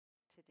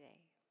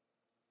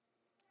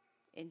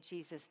In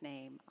Jesus'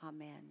 name,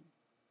 amen.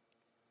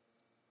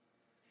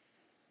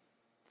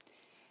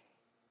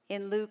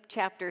 In Luke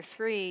chapter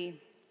 3,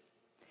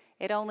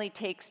 it only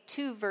takes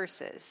 2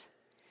 verses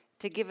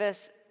to give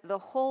us the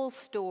whole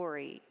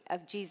story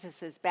of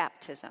Jesus'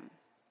 baptism.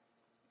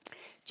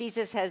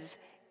 Jesus has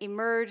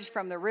emerged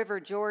from the river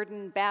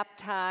Jordan,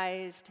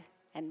 baptized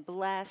and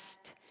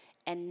blessed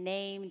and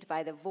named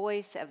by the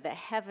voice of the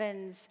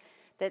heavens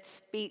that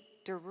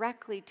speak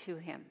directly to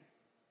him.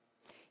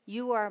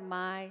 You are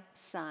my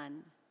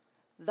son,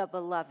 the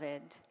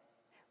beloved.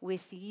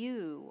 With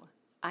you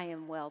I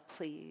am well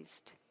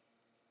pleased.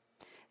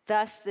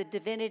 Thus, the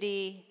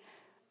divinity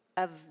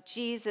of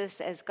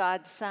Jesus as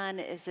God's Son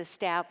is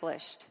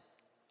established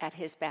at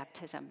his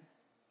baptism.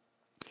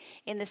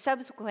 In the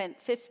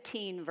subsequent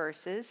 15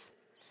 verses,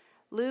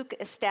 Luke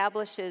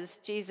establishes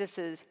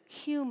Jesus'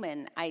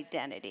 human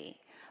identity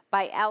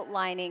by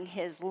outlining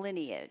his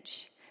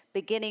lineage,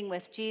 beginning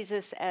with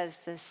Jesus as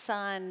the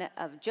son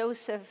of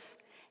Joseph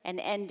and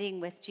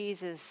ending with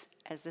Jesus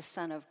as the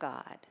Son of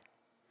God.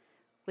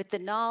 With the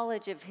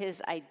knowledge of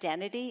his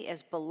identity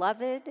as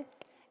beloved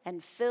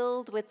and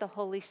filled with the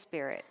Holy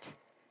Spirit,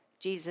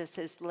 Jesus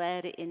is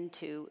led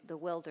into the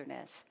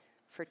wilderness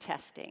for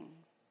testing.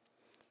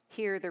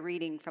 Hear the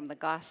reading from the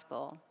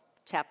Gospel,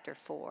 chapter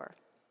 4.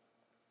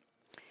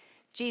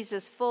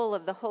 Jesus, full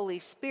of the Holy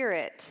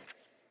Spirit,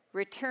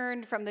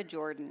 returned from the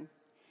Jordan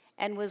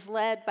and was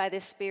led by the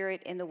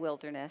Spirit in the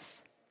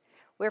wilderness,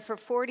 where for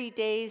 40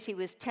 days he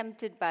was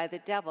tempted by the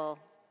devil.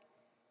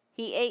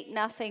 He ate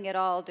nothing at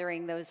all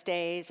during those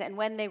days, and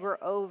when they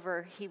were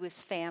over, he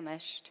was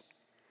famished.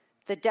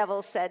 The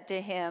devil said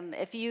to him,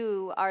 "If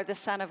you are the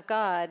Son of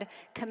God,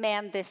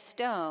 command this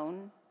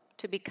stone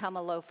to become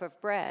a loaf of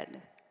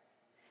bread."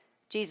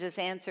 Jesus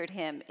answered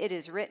him, "It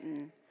is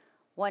written,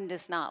 'One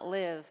does not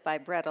live by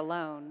bread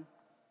alone.'"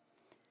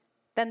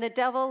 Then the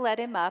devil led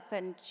him up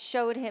and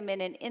showed him in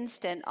an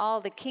instant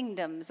all the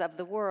kingdoms of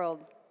the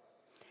world.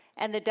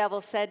 And the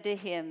devil said to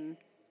him,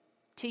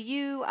 "To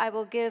you I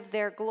will give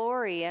their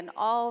glory and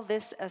all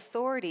this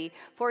authority,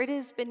 for it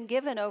has been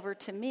given over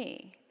to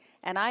me,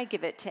 and I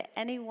give it to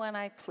anyone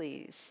I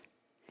please.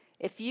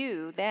 If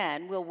you,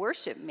 then, will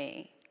worship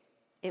me,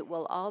 it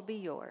will all be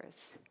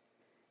yours."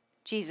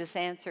 Jesus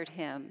answered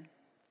him,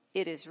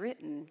 "It is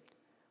written,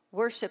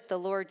 'Worship the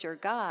Lord your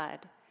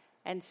God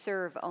and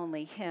serve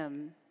only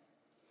him.'"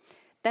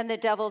 Then the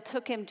devil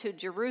took him to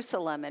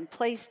Jerusalem and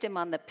placed him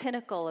on the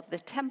pinnacle of the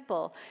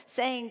temple,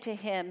 saying to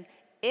him,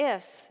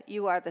 "If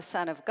you are the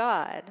Son of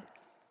God,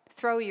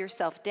 throw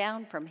yourself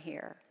down from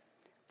here,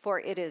 for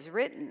it is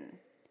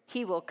written,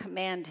 'He will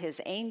command his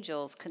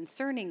angels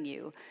concerning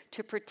you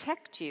to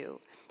protect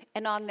you,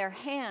 and on their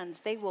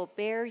hands they will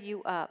bear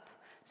you up,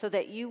 so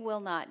that you will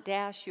not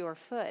dash your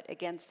foot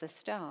against the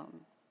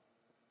stone.'"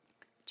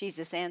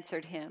 Jesus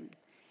answered him,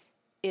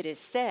 "It is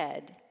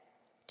said,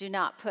 'Do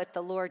not put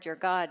the Lord your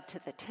God to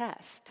the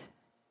test.'"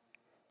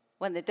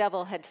 When the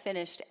devil had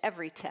finished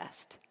every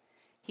test,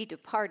 he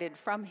departed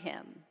from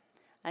him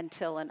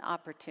until an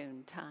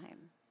opportune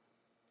time.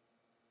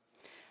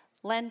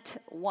 Lent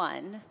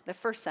 1, the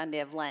first Sunday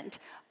of Lent,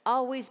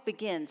 always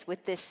begins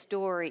with this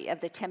story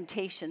of the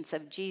temptations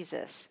of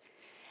Jesus.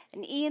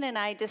 And Ian and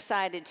I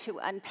decided to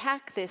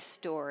unpack this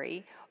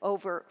story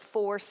over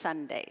 4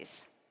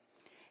 Sundays.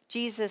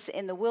 Jesus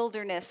in the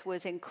wilderness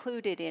was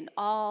included in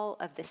all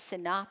of the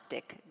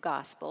synoptic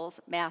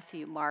Gospels,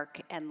 Matthew, Mark,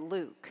 and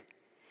Luke.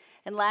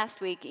 And last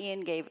week,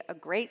 Ian gave a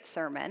great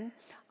sermon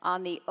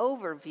on the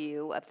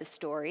overview of the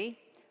story,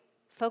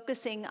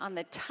 focusing on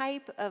the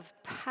type of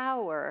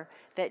power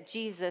that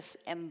Jesus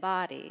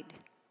embodied.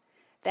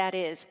 That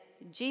is,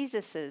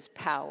 Jesus'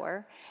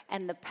 power,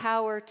 and the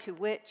power to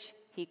which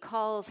he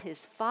calls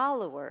his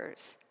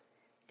followers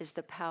is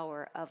the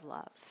power of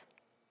love.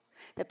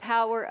 The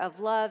power of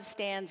love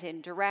stands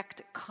in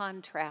direct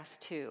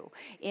contrast to,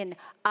 in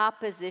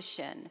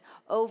opposition,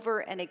 over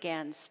and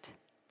against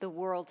the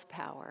world's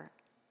power.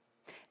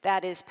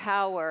 That is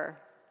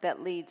power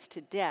that leads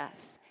to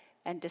death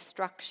and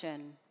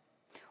destruction.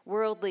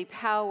 Worldly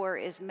power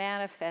is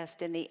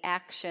manifest in the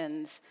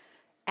actions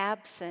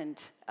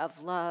absent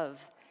of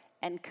love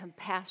and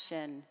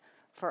compassion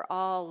for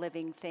all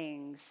living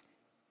things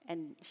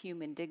and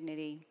human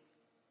dignity.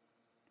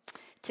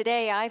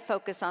 Today, I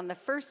focus on the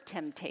first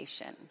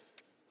temptation.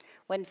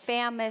 When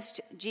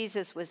famished,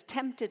 Jesus was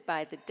tempted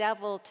by the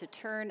devil to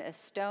turn a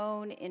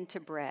stone into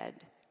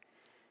bread.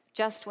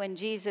 Just when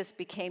Jesus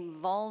became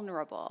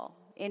vulnerable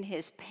in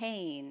his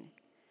pain,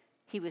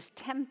 he was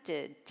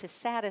tempted to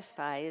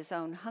satisfy his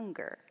own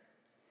hunger.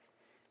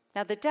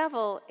 Now, the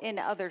devil in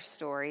other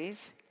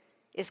stories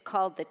is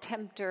called the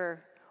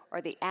tempter or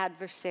the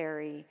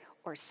adversary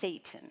or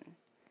Satan.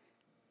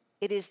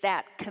 It is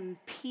that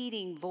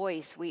competing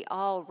voice we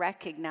all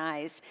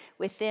recognize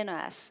within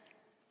us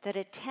that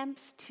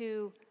attempts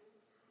to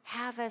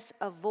have us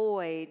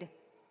avoid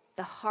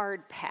the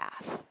hard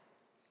path.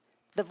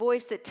 The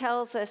voice that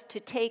tells us to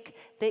take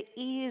the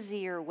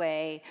easier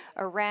way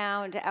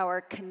around our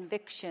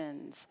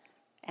convictions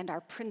and our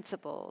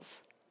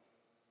principles.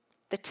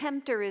 The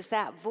tempter is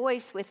that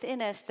voice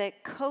within us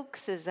that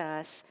coaxes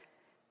us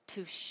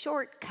to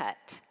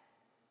shortcut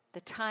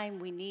the time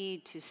we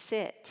need to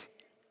sit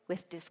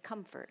with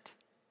discomfort.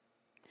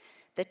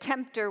 The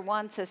tempter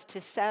wants us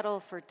to settle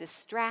for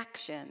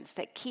distractions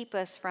that keep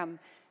us from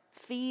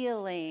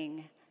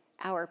feeling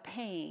our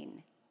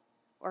pain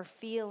or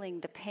feeling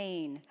the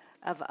pain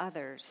of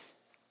others.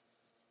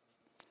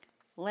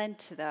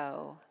 Lent,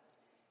 though,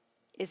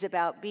 is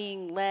about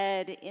being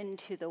led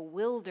into the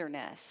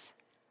wilderness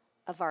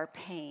of our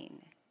pain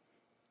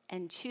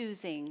and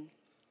choosing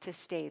to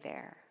stay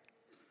there.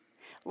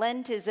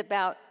 Lent is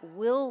about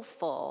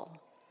willful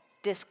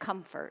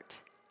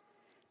discomfort.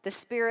 The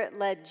Spirit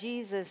led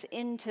Jesus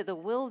into the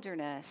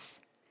wilderness,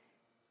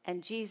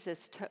 and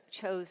Jesus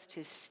chose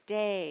to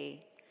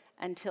stay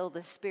until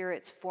the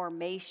Spirit's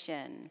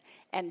formation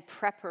and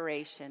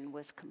preparation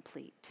was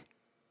complete.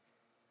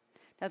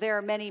 Now, there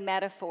are many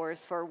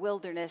metaphors for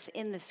wilderness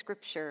in the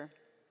Scripture: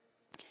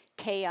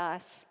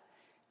 chaos,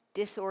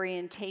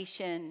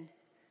 disorientation,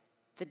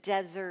 the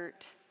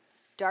desert,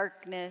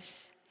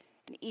 darkness,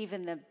 and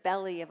even the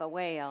belly of a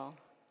whale.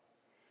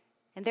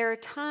 And there are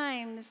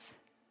times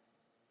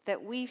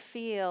that we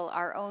feel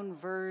our own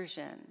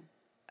version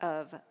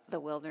of the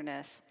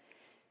wilderness.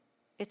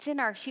 It's in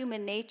our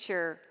human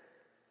nature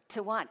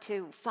to want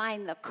to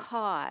find the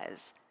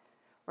cause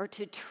or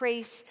to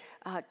trace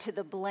or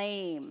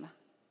blame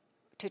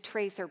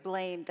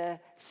the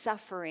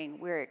suffering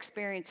we're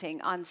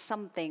experiencing on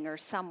something or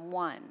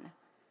someone.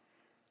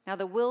 Now,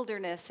 the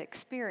wilderness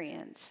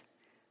experience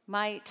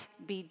might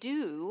be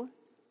due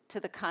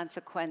to the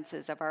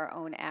consequences of our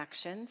own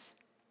actions.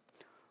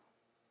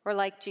 Or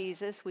like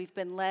Jesus, we've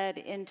been led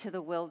into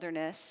the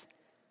wilderness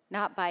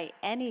not by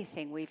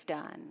anything we've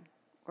done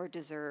or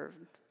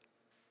deserved.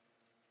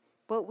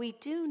 What we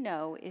do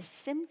know is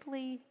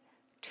simply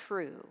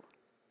true.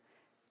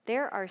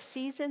 There are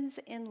seasons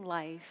in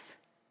life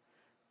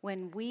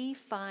when we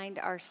find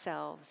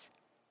ourselves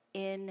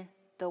in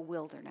the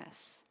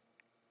wilderness,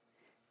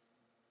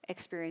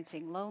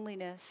 experiencing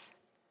loneliness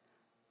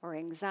or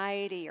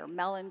anxiety or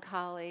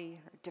melancholy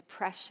or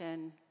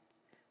depression,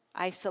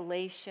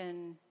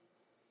 isolation,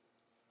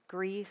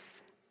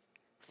 grief,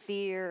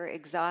 fear,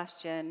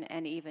 exhaustion,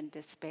 and even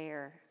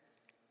despair.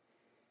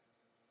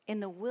 In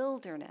the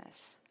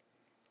wilderness,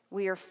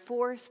 we are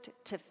forced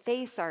to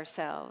face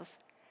ourselves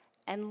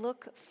and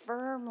look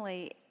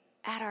firmly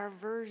at our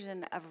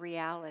version of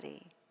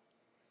reality.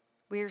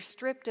 We are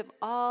stripped of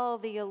all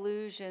the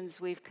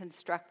illusions we've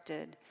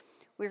constructed.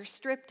 We're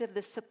stripped of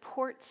the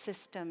support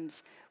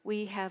systems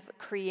we have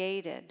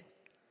created.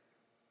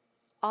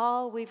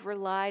 All we've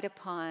relied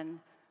upon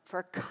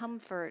for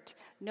comfort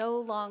no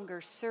longer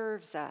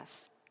serves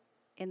us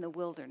in the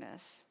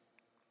wilderness.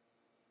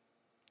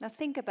 Now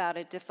think about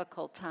a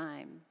difficult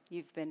time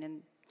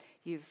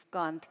you've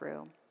gone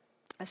through,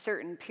 a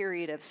certain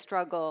period of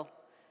struggle,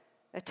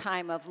 a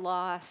time of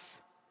loss,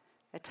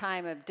 a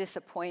time of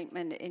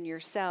disappointment in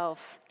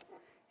yourself,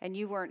 and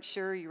you weren't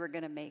sure you were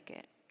going to make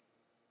it.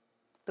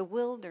 The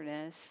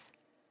wilderness,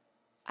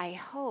 I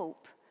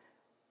hope,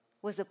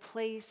 was a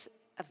place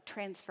of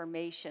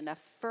transformation, a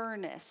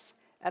furnace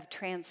of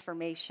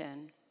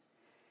transformation.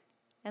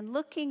 And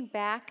looking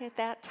back at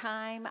that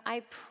time,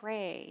 I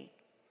pray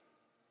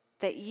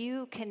that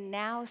you can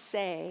now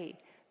say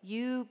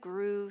you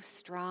grew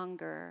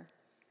stronger,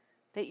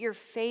 that your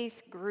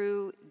faith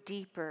grew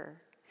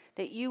deeper,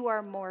 that you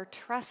are more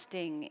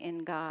trusting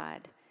in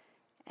God,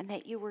 and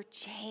that you were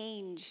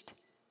changed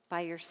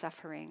by your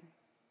suffering.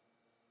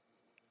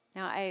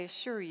 Now, I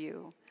assure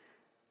you,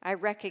 I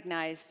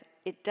recognize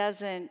it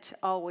doesn't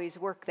always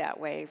work that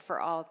way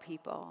for all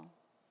people.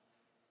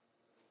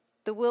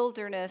 The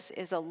wilderness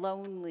is a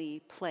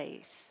lonely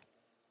place,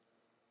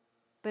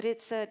 but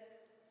it's a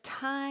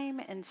time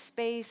and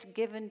space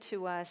given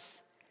to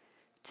us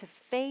to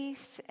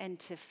face and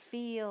to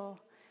feel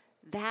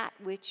that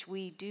which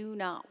we do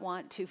not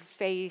want to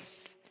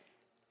face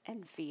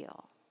and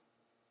feel.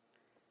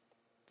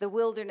 The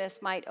wilderness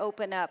might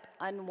open up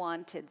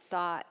unwanted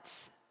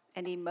thoughts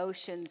and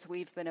emotions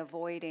we've been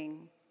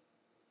avoiding.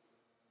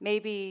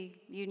 Maybe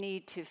you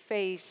need to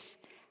face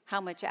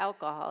how much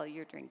alcohol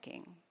you're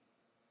drinking,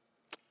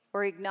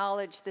 or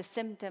acknowledge the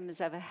symptoms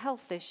of a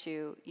health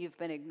issue you've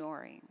been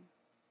ignoring,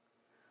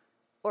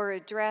 or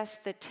address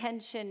the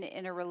tension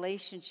in a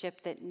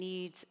relationship that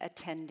needs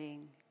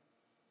attending,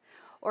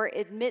 or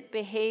admit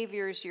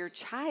behaviors your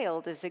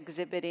child is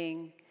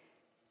exhibiting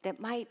that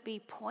might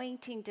be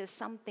pointing to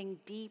something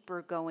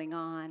deeper going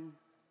on.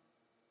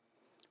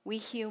 We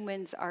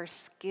humans are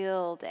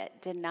skilled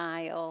at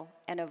denial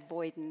and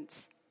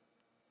avoidance.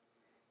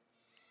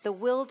 The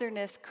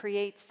wilderness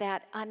creates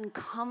that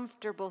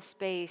uncomfortable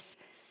space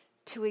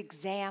to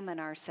examine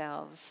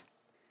ourselves,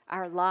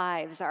 our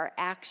lives, our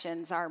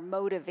actions, our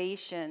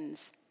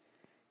motivations.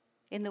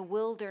 In the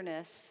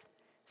wilderness,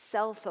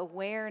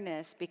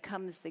 self-awareness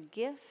becomes the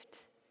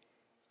gift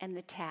and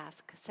the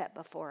task set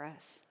before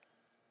us.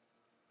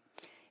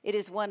 It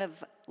is one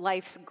of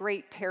life's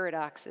great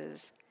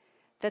paradoxes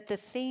that the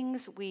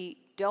things we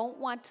don't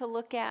want to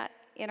look at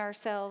in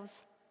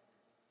ourselves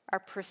are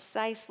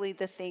precisely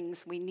the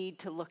things we need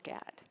to look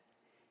at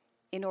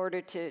in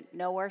order to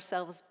know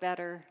ourselves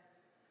better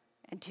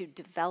and to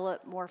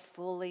develop more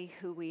fully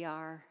who we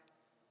are.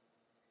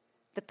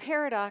 The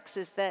paradox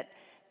is that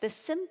the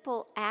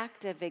simple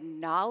act of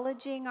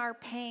acknowledging our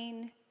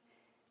pain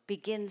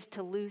begins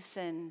to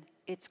loosen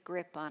its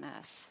grip on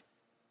us.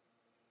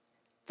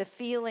 The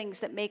feelings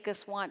that make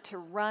us want to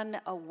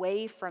run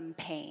away from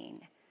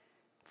pain,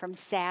 from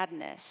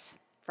sadness,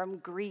 from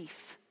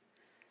grief,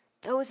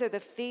 those are the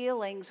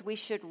feelings we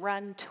should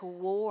run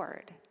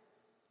toward.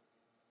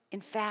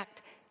 In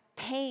fact,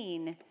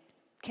 pain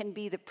can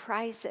be the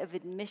price of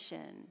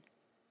admission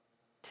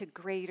to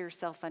greater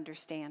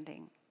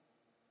self-understanding.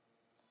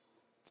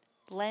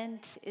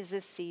 Lent is a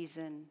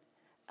season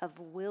of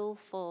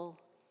willful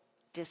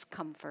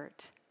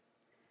discomfort.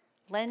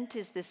 Lent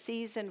is the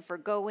season for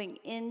going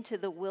into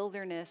the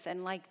wilderness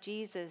and, like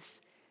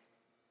Jesus,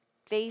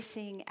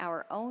 facing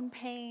our own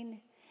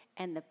pain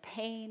and the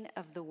pain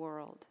of the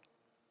world.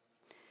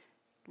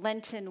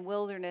 Lenten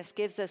wilderness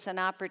gives us an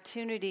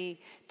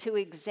opportunity to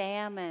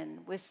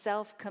examine with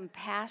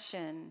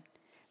self-compassion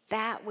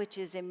that which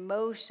is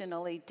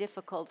emotionally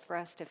difficult for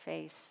us to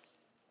face.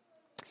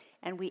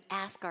 And we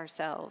ask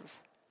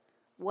ourselves,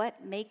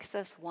 what makes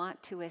us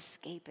want to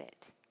escape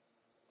it?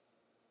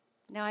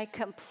 Now, I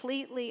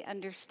completely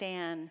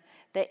understand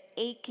the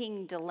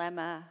aching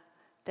dilemma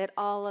that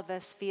all of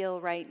us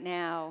feel right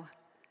now.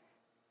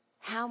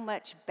 How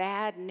much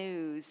bad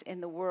news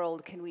in the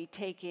world can we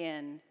take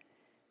in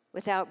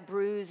without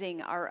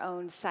bruising our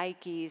own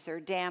psyches or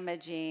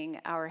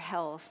damaging our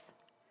health?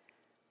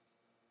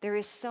 There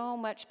is so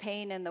much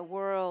pain in the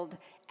world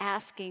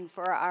asking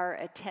for our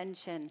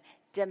attention,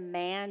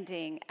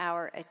 demanding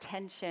our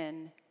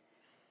attention.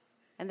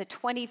 And the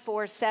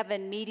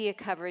 24/7 media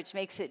coverage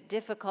makes it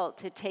difficult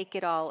to take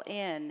it all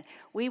in.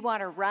 We want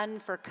to run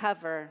for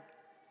cover,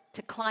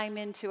 to climb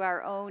into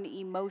our own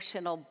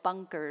emotional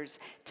bunkers,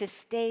 to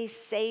stay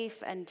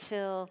safe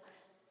until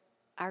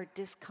our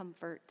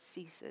discomfort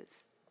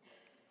ceases.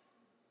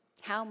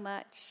 How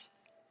much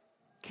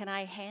can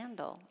I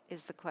handle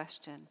is the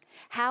question.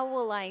 How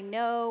will I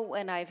know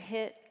when I've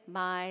hit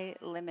my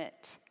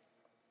limit?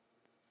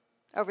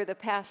 Over the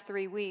past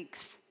 3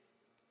 weeks,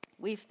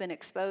 we've been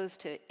exposed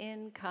to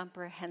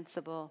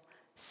incomprehensible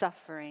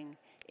suffering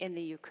in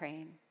the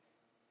Ukraine.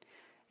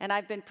 And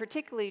I've been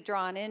particularly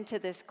drawn into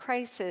this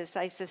crisis,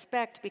 I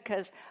suspect,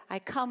 because I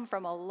come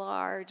from a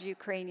large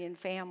Ukrainian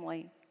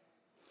family.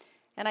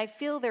 And I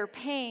feel their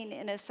pain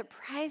in a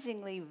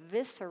surprisingly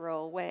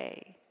visceral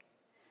way.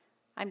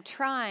 I'm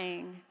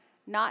trying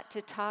not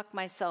to talk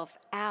myself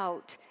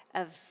out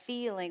of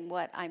feeling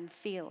what I'm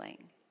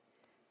feeling.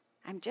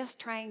 I'm just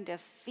trying to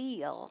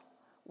feel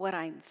what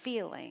I'm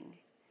feeling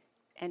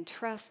and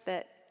trust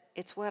that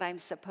it's what I'm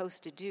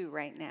supposed to do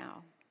right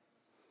now.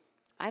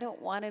 I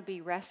don't want to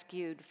be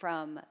rescued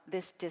from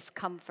this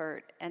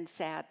discomfort and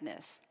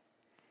sadness.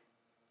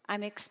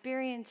 I'm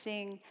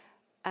experiencing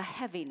a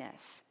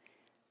heaviness,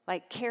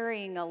 like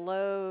carrying a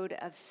load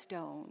of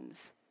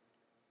stones.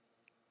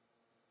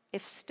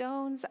 If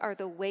stones are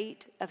the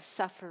weight of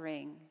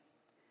suffering,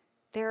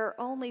 there are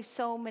only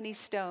so many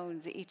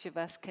stones each of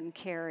us can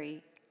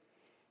carry.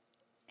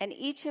 And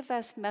each of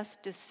us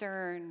must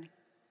discern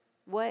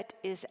what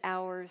is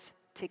ours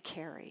to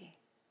carry.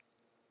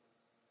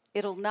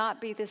 It'll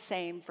not be the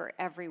same for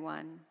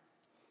everyone.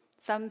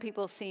 Some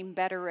people seem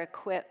better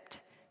equipped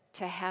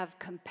to have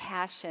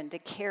compassion, to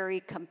carry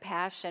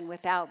compassion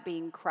without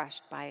being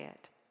crushed by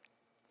it.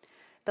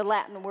 The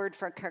Latin word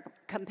for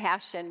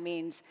compassion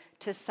means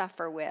to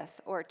suffer with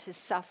or to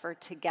suffer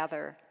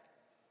together.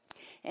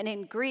 And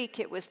in Greek,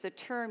 it was the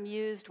term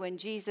used when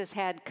Jesus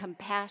had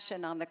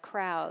compassion on the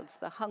crowds,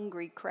 the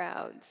hungry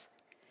crowds.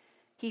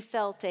 He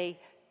felt a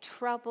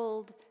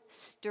troubled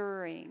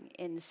stirring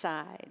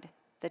inside,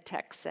 the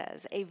text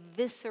says, a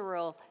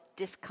visceral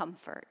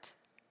discomfort.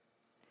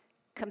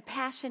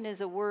 Compassion is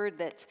a word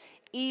that's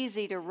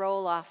easy to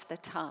roll off the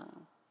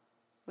tongue.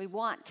 We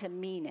want to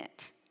mean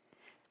it.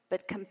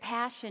 But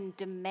compassion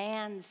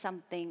demands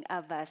something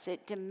of us.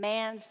 It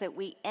demands that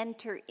we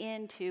enter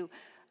into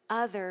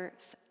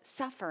others'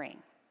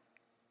 suffering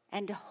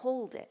and to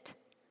hold it,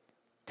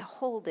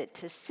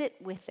 to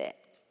sit with it,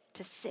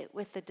 to sit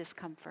with the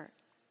discomfort.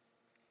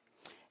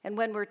 And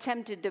when we're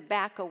tempted to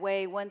back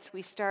away, once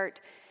we start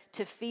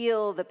to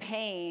feel the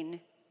pain,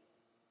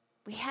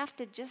 we have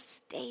to just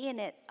stay in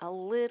it a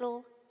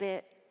little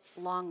bit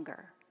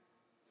longer.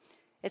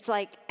 It's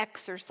like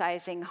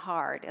exercising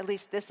hard. At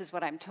least this is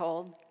what I'm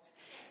told.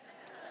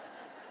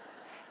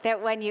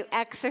 That when you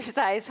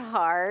exercise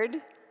hard,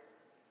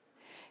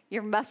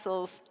 your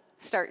muscles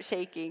start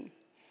shaking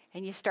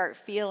and you start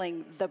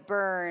feeling the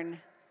burn.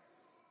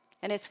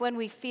 And it's when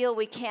we feel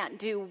we can't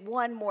do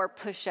one more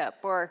push-up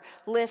or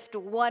lift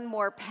one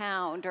more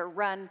pound or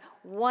run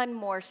one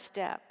more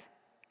step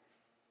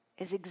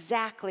is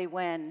exactly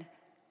when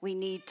we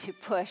need to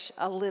push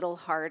a little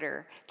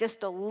harder,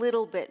 just a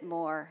little bit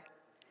more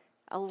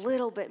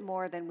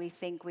than we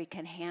think we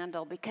can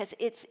handle, because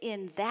it's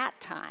in that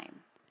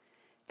time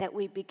that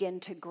we begin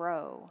to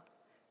grow,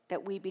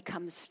 that we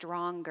become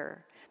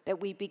stronger, that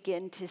we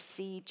begin to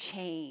see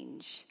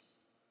change.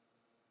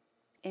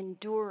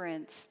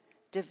 Endurance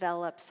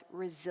develops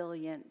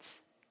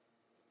resilience.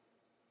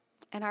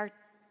 And our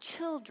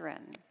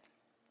children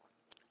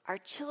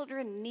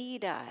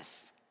need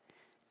us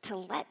to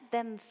let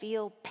them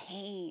feel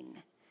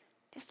pain,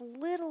 just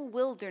little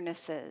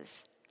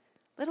wildernesses,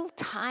 little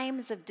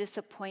times of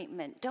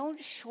disappointment.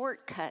 Don't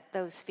shortcut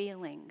those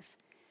feelings,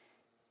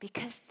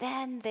 because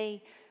then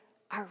they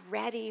are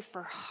ready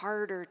for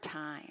harder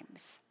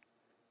times.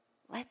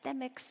 Let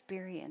them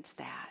experience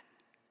that.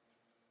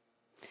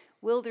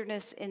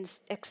 Wilderness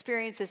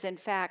experiences, in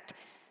fact,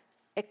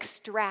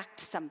 extract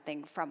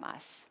something from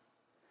us: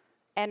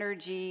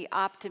 energy,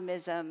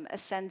 optimism, a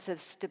sense of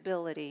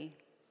stability.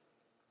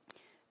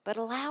 But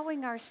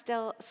allowing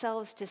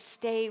ourselves to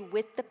stay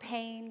with the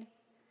pain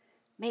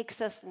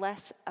makes us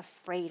less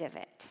afraid of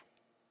it.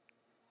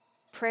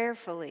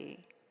 Prayerfully,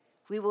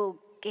 we will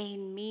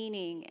gain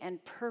meaning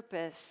and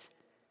purpose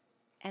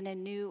and a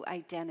new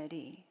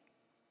identity.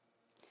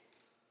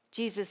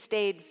 Jesus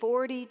stayed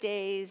 40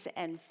 days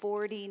and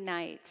 40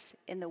 nights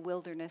in the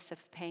wilderness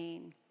of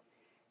pain,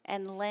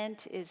 and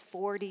Lent is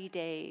 40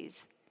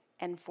 days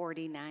and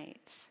 40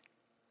 nights.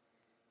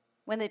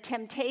 When the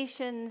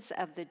temptations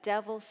of the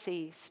devil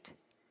ceased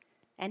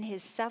and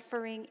his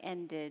suffering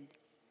ended,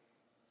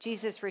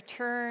 Jesus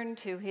returned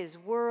to his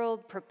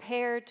world,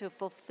 prepared to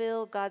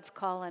fulfill God's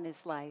call on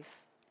his life.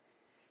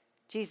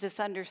 Jesus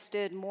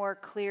understood more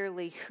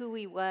clearly who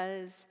he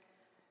was,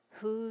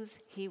 whose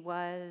he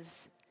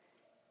was,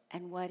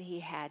 and what he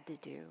had to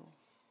do.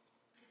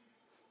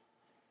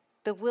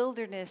 The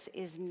wilderness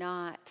is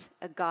not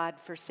a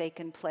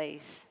God-forsaken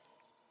place.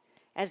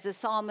 As the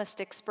psalmist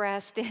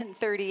expressed in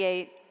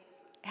 38,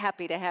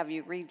 happy to have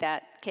you read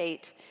that,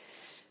 Kate.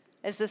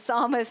 As the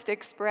psalmist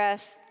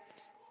expressed,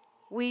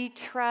 we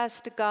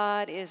trust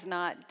God is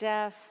not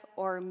deaf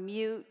or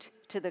mute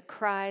to the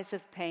cries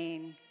of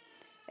pain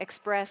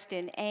expressed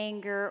in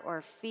anger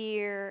or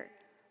fear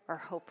or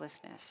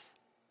hopelessness.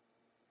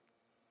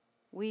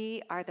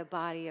 We are the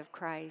body of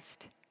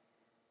Christ.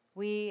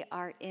 We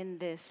are in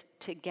this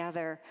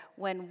together.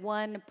 When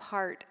one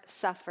part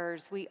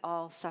suffers, we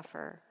all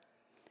suffer.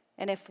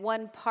 And if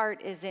one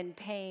part is in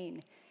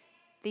pain,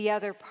 the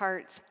other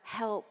parts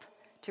help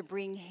to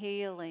bring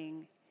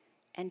healing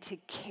and to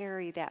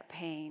carry that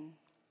pain.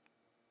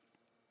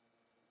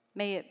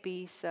 May it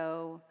be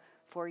so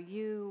for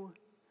you.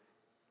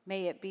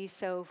 May it be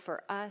so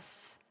for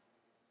us.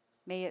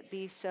 May it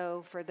be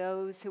so for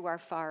those who are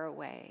far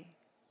away.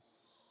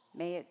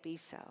 May it be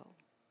so.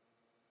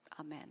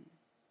 Amen.